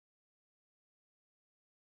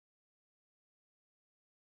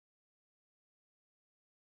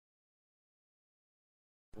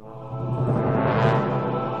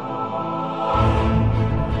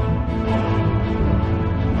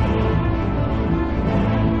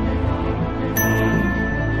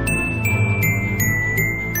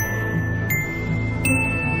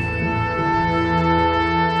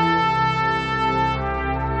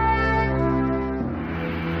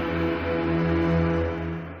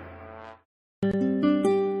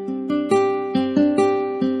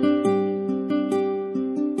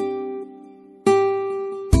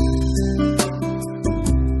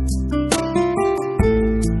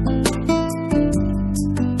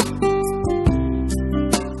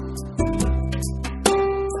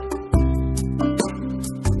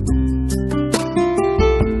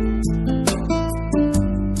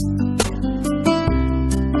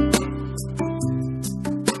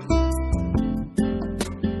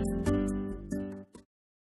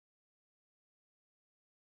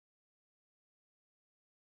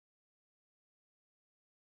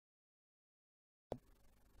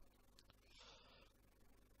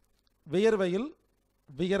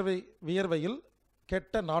வியர்வையில்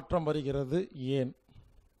கெட்ட நாற்றம் வருகிறது ஏன்?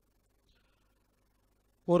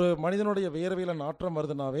 ஒரு மனிதனுடைய வியர்வையில் நாற்றம்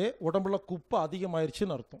வருதுனாவே உடம்புல குப்பை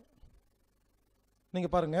அதிகமாயிருச்சுன்னு அர்த்தம்.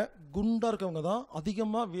 நீங்கள் பாருங்கள், குண்டாக இருக்கவங்க தான்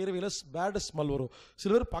அதிகமாக வியர்வையில் பேட் ஸ்மெல் வரும்.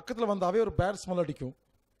 சில பேர் பக்கத்தில் வந்தாவே ஒரு பேட் ஸ்மெல் அடிக்கும்.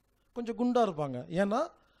 கொஞ்சம் குண்டாக இருப்பாங்க. ஏன்னா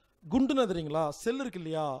குண்டுன்னு தெரியுங்களா, செல் இருக்கு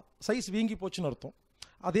இல்லையா, சைஸ் வீங்கி போச்சுன்னு அர்த்தம்.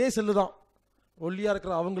 அதே செல்லு தான் ஒல்லியாக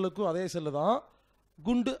இருக்கிற அவங்களுக்கும் அதே செல்லு தான்,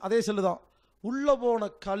 குண்டு அதே செல்லு தான். உள்ளே போன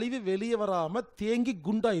கழிவு வெளியே வராமல் தேங்கி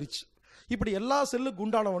குண்டாயிருச்சு. இப்படி எல்லா செல்லும்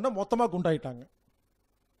குண்டான உடனே மொத்தமாக குண்டாயிட்டாங்க.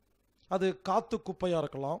 அது காற்று குப்பையாக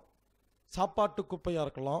இருக்கலாம், சாப்பாட்டு குப்பையாக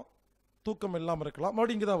இருக்கலாம், தூக்கம் இல்லாமல் இருக்கலாம்,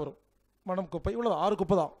 மறுபடியும் இங்கே தான் வரும் மனம் குப்பை. இவ்வளோ 6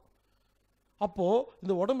 குப்பை தான். அப்போது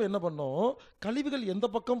இந்த உடம்பு என்ன பண்ணும், கழிவுகள் எந்த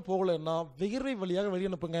பக்கம் போகலைன்னா வியர்வை வழியாக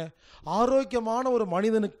வெளியே அனுப்புங்க. ஆரோக்கியமான ஒரு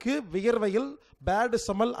மனிதனுக்கு வியர்வையில் பேட்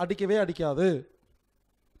ஸ்மெல் அடிக்கவே அடிக்காது.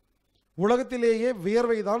 உலகத்திலேயே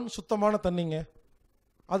வியர்வை தான் சுத்தமான தண்ணிங்க.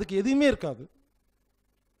 அதுக்கு எதுவுமே இருக்காது.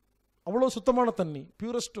 அவ்வளோ சுத்தமான தண்ணி,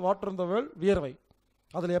 பியூரஸ்ட் வாட்டர் இந்த வேர்ல்ட் வியர்வை.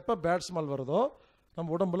 அதில் எப்போ பேட் ஸ்மெல் வருதோ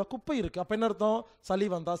நம்ம உடம்புல குப்பை இருக்குது. அப்போ என்ன அர்த்தம், சளி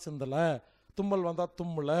வந்தால் சிந்தலை, தும்மல் வந்தால்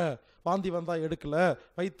தும்மலை, வாந்தி வந்தால் எடுக்கலை,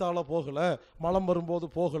 வயிற்றால் போகலை, மலம் வரும்போது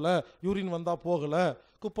போகலை, யூரின் வந்தால் போகலை,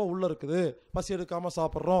 குப்பை உள்ளே இருக்குது, பசி எடுக்காமல்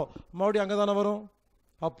சாப்பிட்றோம், மறுபடியும் அங்கே தானே வரும்.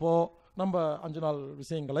 அப்போது நம்ம 5 நாள்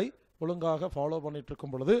விஷயங்களை ஒழுங்காக ஃபாலோ பண்ணிட்டு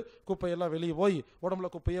இருக்கும் பொழுது குப்பையெல்லாம் வெளியே போய் உடம்புல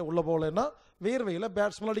குப்பையே உள்ளே போகலைன்னா வேர்வையில்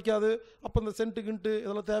பேட் ஸ்மெல் அடிக்காது. அப்போ இந்த சென்ட்டு கிண்ட்டு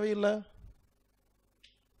இதெல்லாம் தேவையில்லை.